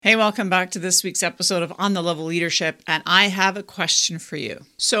Hey, welcome back to this week's episode of On the Level Leadership, and I have a question for you.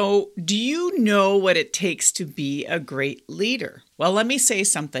 So, do you know what it takes to be a great leader? Well, let me say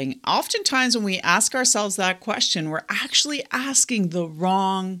something. Oftentimes when we ask ourselves that question, we're actually asking the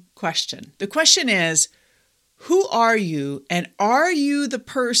wrong question. The question is, who are you, and are you the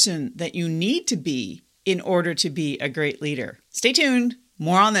person that you need to be in order to be a great leader? Stay tuned.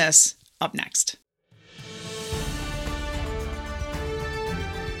 More on this up next.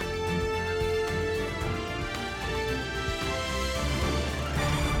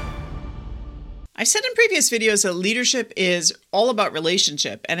 I've said in previous videos that leadership is all about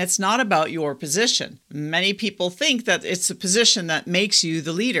relationship and it's not about your position. Many people think that it's the position that makes you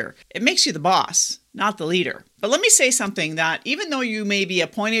the leader. It makes you the boss, not the leader. But let me say something that even though you may be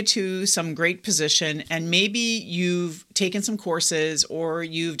appointed to some great position and maybe you've taken some courses or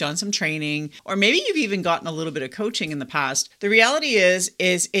you've done some training or maybe you've even gotten a little bit of coaching in the past, the reality is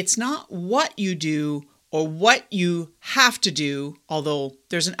it's not what you do or what you have to do, although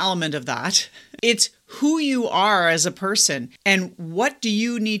there's an element of that. It's who you are as a person and what do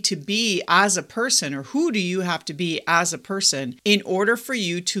you need to be as a person, or who do you have to be as a person in order for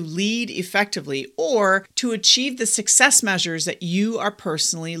you to lead effectively or to achieve the success measures that you are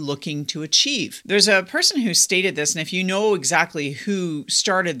personally looking to achieve. There's a person who stated this, and if you know exactly who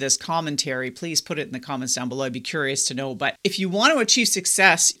started this commentary, please put it in the comments down below. I'd be curious to know. But if you want to achieve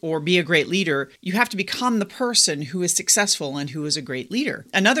success or be a great leader, you have to become the person who is successful and who is a great leader.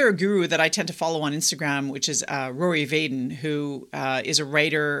 Another guru that I tend to follow on Instagram, which is Rory Vaden, who is a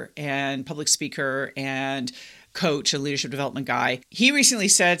writer and public speaker and coach, a leadership development guy. He recently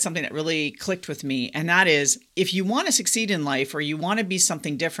said something that really clicked with me, and that is, if you want to succeed in life or you want to be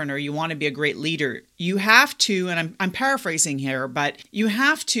something different or you want to be a great leader, you have to, and I'm paraphrasing here, but you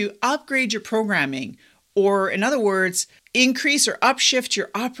have to upgrade your programming, or in other words, increase or upshift your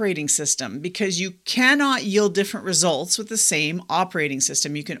operating system, because you cannot yield different results with the same operating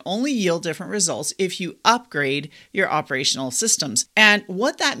system. You can only yield different results if you upgrade your operational systems. And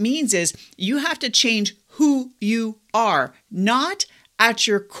what that means is you have to change who you are, not at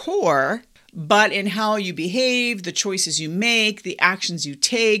your core, but in how you behave, the choices you make, the actions you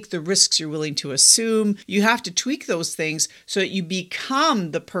take, the risks you're willing to assume. You have to tweak those things so that you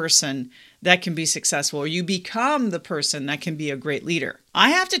become the person that can be successful, or you become the person that can be a great leader.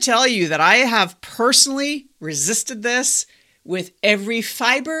 I have to tell you that I have personally resisted this with every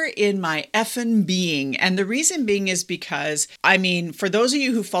fiber in my effing being. And the reason being is because, for those of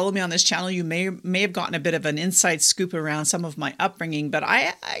you who follow me on this channel, you may have gotten a bit of an inside scoop around some of my upbringing, but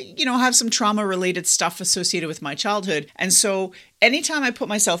I have some trauma related stuff associated with my childhood. And so anytime I put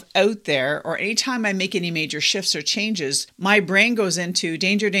myself out there or anytime I make any major shifts or changes, my brain goes into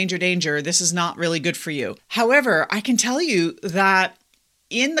danger, danger, danger. This is not really good for you. However, I can tell you that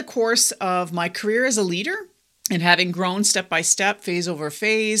in the course of my career as a leader, and having grown step by step, phase over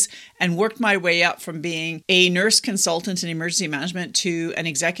phase, and worked my way up from being a nurse consultant in emergency management to an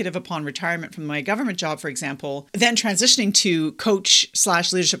executive upon retirement from my government job, for example, then transitioning to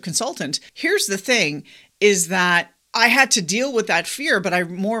coach/leadership consultant. Here's the thing, is that I had to deal with that fear, but I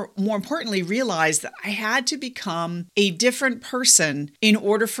more importantly realized that I had to become a different person in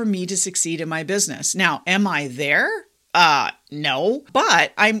order for me to succeed in my business. Now, am I there? No,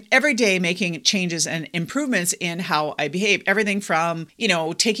 but I'm every day making changes and improvements in how I behave. Everything from,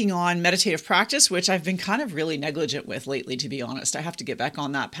 taking on meditative practice, which I've been kind of really negligent with lately, to be honest. I have to get back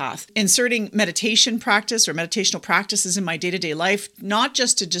on that path. Inserting meditation practice or meditational practices in my day-to-day life, not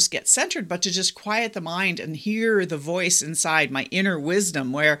just to just get centered, but to just quiet the mind and hear the voice inside, my inner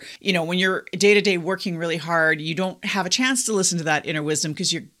wisdom, where, when you're day-to-day working really hard, you don't have a chance to listen to that inner wisdom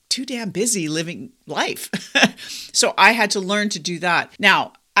because you're too damn busy living life. So I had to learn to do that.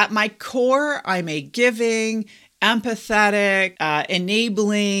 Now, at my core, I'm a giving, empathetic,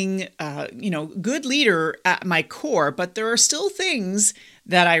 enabling, good leader at my core, but there are still things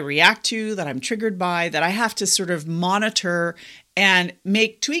that I react to, that I'm triggered by, that I have to sort of monitor and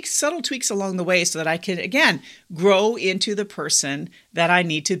make subtle tweaks along the way so that I can, again, grow into the person that I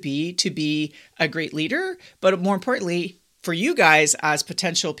need to be a great leader, but more importantly, for you guys as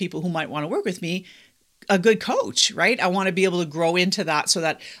potential people who might want to work with me, a good coach, right? I want to be able to grow into that so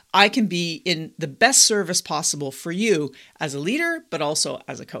that I can be in the best service possible for you as a leader, but also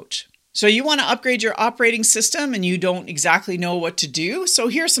as a coach. So you want to upgrade your operating system and you don't exactly know what to do. So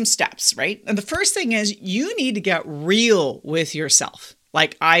here's some steps, right? And the first thing is you need to get real with yourself.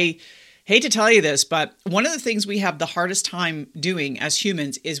 Like, I hate to tell you this, but one of the things we have the hardest time doing as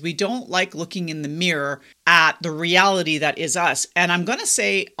humans is we don't like looking in the mirror at the reality that is us. And I'm going to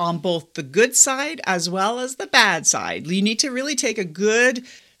say on both the good side as well as the bad side. You need to really take a good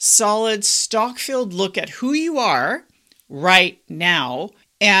solid, stock-filled look at who you are right now.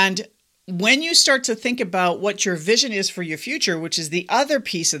 And when you start to think about what your vision is for your future, which is the other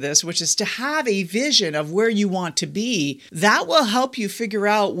piece of this, which is to have a vision of where you want to be, that will help you figure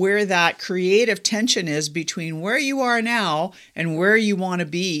out where that creative tension is between where you are now and where you want to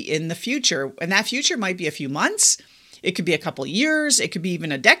be in the future. And that future might be a few months. It could be a couple of years, it could be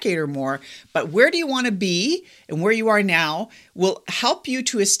even a decade or more, but where do you want to be and where you are now will help you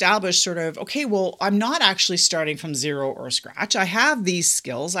to establish sort of, okay, well, I'm not actually starting from zero or scratch. I have these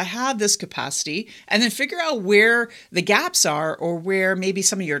skills, I have this capacity, and then figure out where the gaps are or where maybe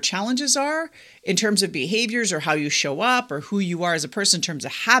some of your challenges are in terms of behaviors or how you show up or who you are as a person in terms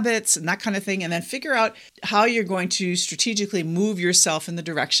of habits and that kind of thing. And then figure out how you're going to strategically move yourself in the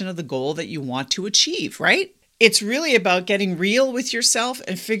direction of the goal that you want to achieve, right? It's really about getting real with yourself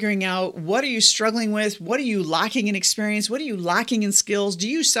and figuring out what are you struggling with? What are you lacking in experience? What are you lacking in skills? Do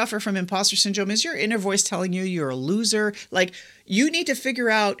you suffer from imposter syndrome? Is your inner voice telling you you're a loser? Like, you need to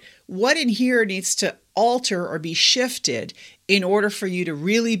figure out what in here needs to alter or be shifted in order for you to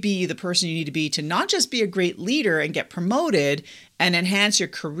really be the person you need to be, to not just be a great leader and get promoted and enhance your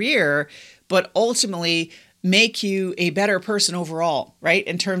career, but ultimately make you a better person overall, right?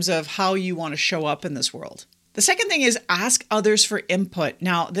 In terms of how you want to show up in this world. The second thing is ask others for input.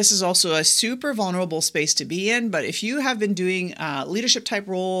 Now, this is also a super vulnerable space to be in, but if you have been doing leadership type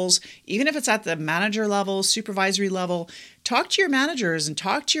roles, even if it's at the manager level, supervisory level, talk to your managers and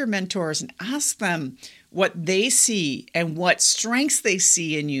talk to your mentors and ask them what they see and what strengths they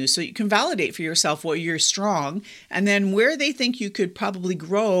see in you so you can validate for yourself what you're strong and then where they think you could probably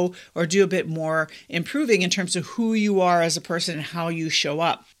grow or do a bit more improving in terms of who you are as a person and how you show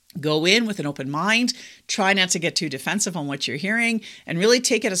up. Go in with an open mind, try not to get too defensive on what you're hearing, and really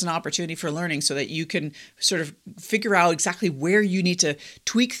take it as an opportunity for learning so that you can sort of figure out exactly where you need to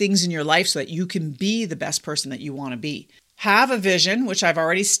tweak things in your life so that you can be the best person that you want to be. Have a vision, which I've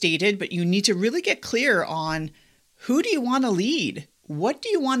already stated, but you need to really get clear on who do you want to lead? What do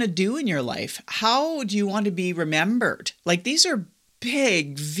you want to do in your life? How do you want to be remembered? Like, these are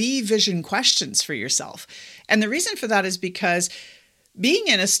big V-vision questions for yourself. And the reason for that is because being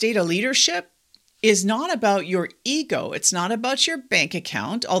in a state of leadership is not about your ego. It's not about your bank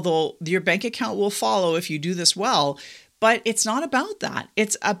account, although your bank account will follow if you do this well, but it's not about that.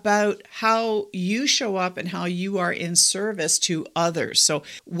 It's about how you show up and how you are in service to others. So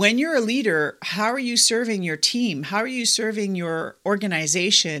when you're a leader, how are you serving your team? How are you serving your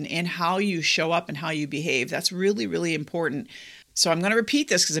organization in how you show up and how you behave? That's really, really important. So I'm going to repeat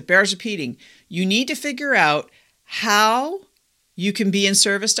this because it bears repeating. You need to figure out how you can be in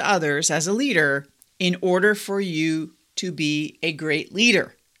service to others as a leader in order for you to be a great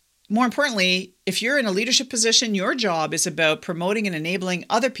leader. More importantly, if you're in a leadership position, your job is about promoting and enabling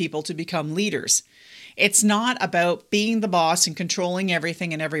other people to become leaders. It's not about being the boss and controlling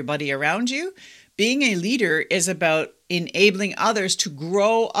everything and everybody around you. Being a leader is about enabling others to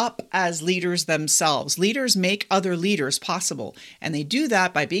grow up as leaders themselves. Leaders make other leaders possible. And they do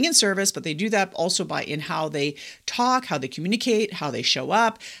that by being in service, but they do that also by in how they talk, how they communicate, how they show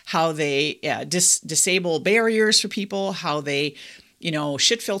up, how they disable barriers for people, how they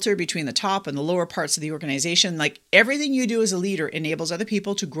shit filter between the top and the lower parts of the organization. Like, everything you do as a leader enables other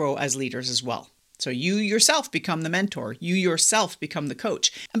people to grow as leaders as well. So you yourself become the mentor. You yourself become the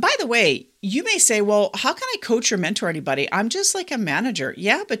coach. And by the way, you may say, well, how can I coach or mentor anybody? I'm just like a manager.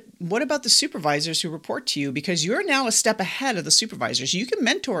 Yeah, but what about the supervisors who report to you? Because you're now a step ahead of the supervisors. You can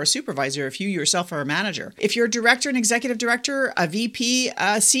mentor a supervisor if you yourself are a manager. If you're a director, an executive director, a VP,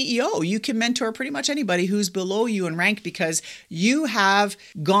 a CEO, you can mentor pretty much anybody who's below you in rank because you have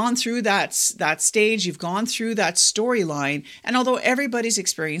gone through that stage. You've gone through that storyline. And although everybody's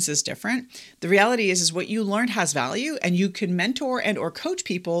experience is different, the reality is what you learned has value, and you can mentor and or coach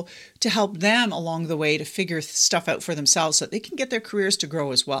people to help them along the way to figure stuff out for themselves so that they can get their careers to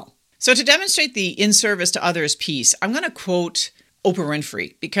grow as well. So to demonstrate the in service to others piece, I'm going to quote Oprah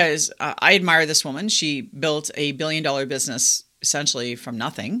Winfrey because I admire this woman. She built a $1 billion business essentially from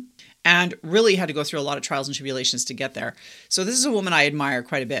nothing and really had to go through a lot of trials and tribulations to get there. So this is a woman I admire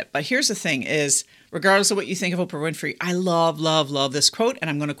quite a bit. But here's the thing is, regardless of what you think of Oprah Winfrey, I love this quote, and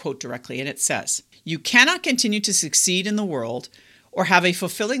I'm going to quote directly. And it says, "You cannot continue to succeed in the world or have a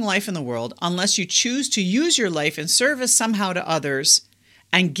fulfilling life in the world unless you choose to use your life in service somehow to others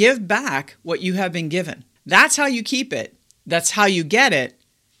and give back what you have been given. That's how you keep it. That's how you get it.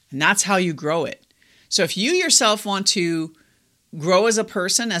 And that's how you grow it." So if you yourself want to grow as a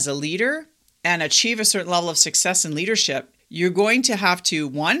person, as a leader, and achieve a certain level of success in leadership, you're going to have to,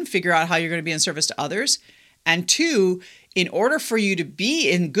 one, figure out how you're going to be in service to others, and two, in order for you to be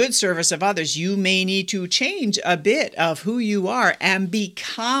in good service of others, you may need to change a bit of who you are and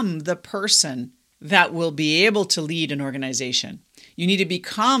become the person that will be able to lead an organization. You need to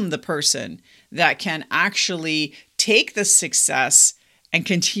become the person that can actually take the success and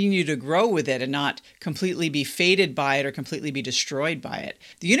continue to grow with it and not completely be faded by it or completely be destroyed by it.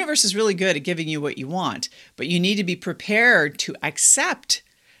 The universe is really good at giving you what you want, but you need to be prepared to accept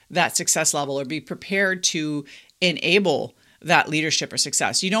that success level or be prepared to enable that leadership or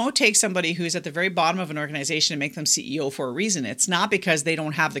success. You don't take somebody who's at the very bottom of an organization and make them CEO for a reason. It's not because they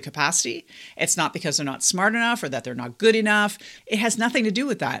don't have the capacity. It's not because they're not smart enough or that they're not good enough. It has nothing to do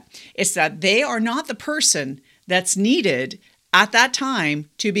with that. It's that they are not the person that's needed at that time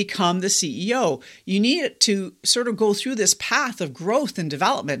to become the CEO. You need to sort of go through this path of growth and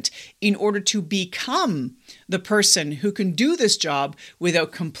development in order to become the person who can do this job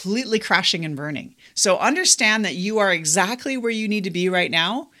without completely crashing and burning. So understand that you are exactly where you need to be right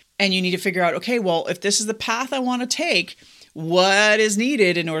now, and you need to figure out, okay, well, if this is the path I want to take, what is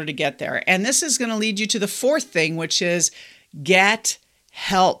needed in order to get there? And this is going to lead you to the fourth thing, which is get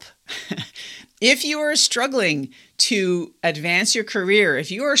help. If you are struggling to advance your career,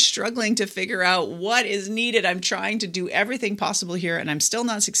 if you are struggling to figure out what is needed, I'm trying to do everything possible here and I'm still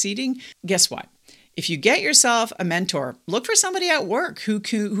not succeeding, guess what? If you get yourself a mentor, look for somebody at work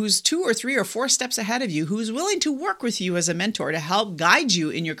who's 2 or 3 or 4 steps ahead of you, who's willing to work with you as a mentor to help guide you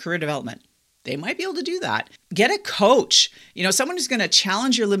in your career development. They might be able to do that. Get a coach, someone who's going to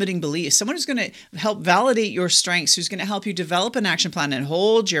challenge your limiting beliefs, someone who's going to help validate your strengths, who's going to help you develop an action plan and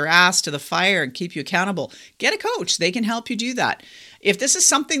hold your ass to the fire and keep you accountable. Get a coach. They can help you do that. If this is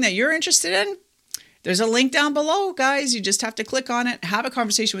something that you're interested in, there's a link down below, guys. You just have to click on it, have a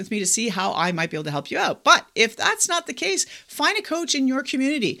conversation with me to see how I might be able to help you out. But if that's not the case, find a coach in your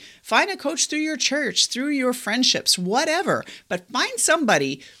community. Find a coach through your church, through your friendships, whatever. But find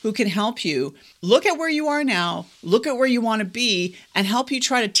somebody who can help you look at where you are now, look at where you want to be, and help you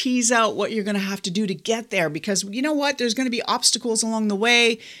try to tease out what you're going to have to do to get there. Because you know what? There's going to be obstacles along the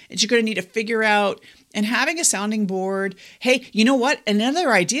way that you're going to need to figure out. And having a sounding board. Hey, you know what?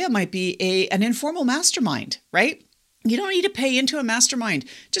 Another idea might be an informal mastermind, right? You don't need to pay into a mastermind.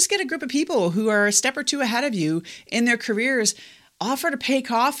 Just get a group of people who are a step or two ahead of you in their careers. Offer to pay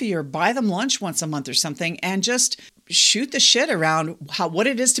coffee or buy them lunch once a month or something and just shoot the shit around what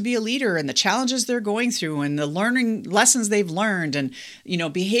it is to be a leader and the challenges they're going through and the learning lessons they've learned and,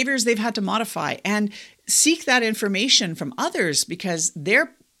 behaviors they've had to modify, and seek that information from others because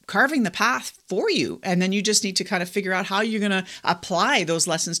they're carving the path for you. And then you just need to kind of figure out how you're going to apply those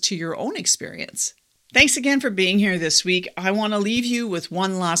lessons to your own experience. Thanks again for being here this week. I want to leave you with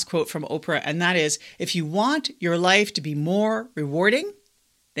one last quote from Oprah, and that is, if you want your life to be more rewarding,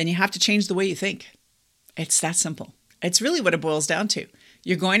 then you have to change the way you think. It's that simple. It's really what it boils down to.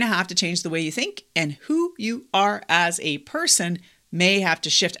 You're going to have to change the way you think, and who you are as a person may have to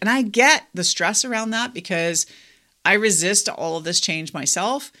shift. And I get the stress around that because I resist all of this change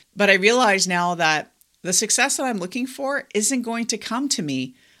myself, but I realize now that the success that I'm looking for isn't going to come to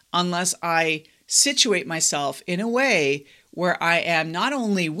me unless I situate myself in a way where I am not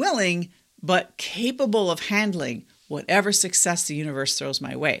only willing, but capable of handling whatever success the universe throws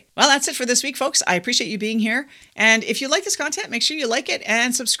my way. Well, that's it for this week, folks. I appreciate you being here. And if you like this content, make sure you like it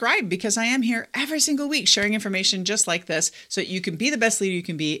and subscribe because I am here every single week sharing information just like this so that you can be the best leader you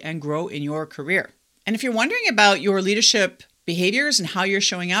can be and grow in your career. And if you're wondering about your leadership behaviors and how you're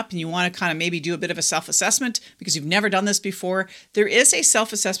showing up and you want to kind of maybe do a bit of a self-assessment because you've never done this before, there is a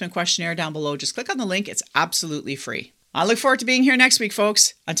self-assessment questionnaire down below. Just click on the link. It's absolutely free. I look forward to being here next week,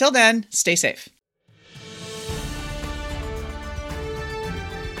 folks. Until then, stay safe.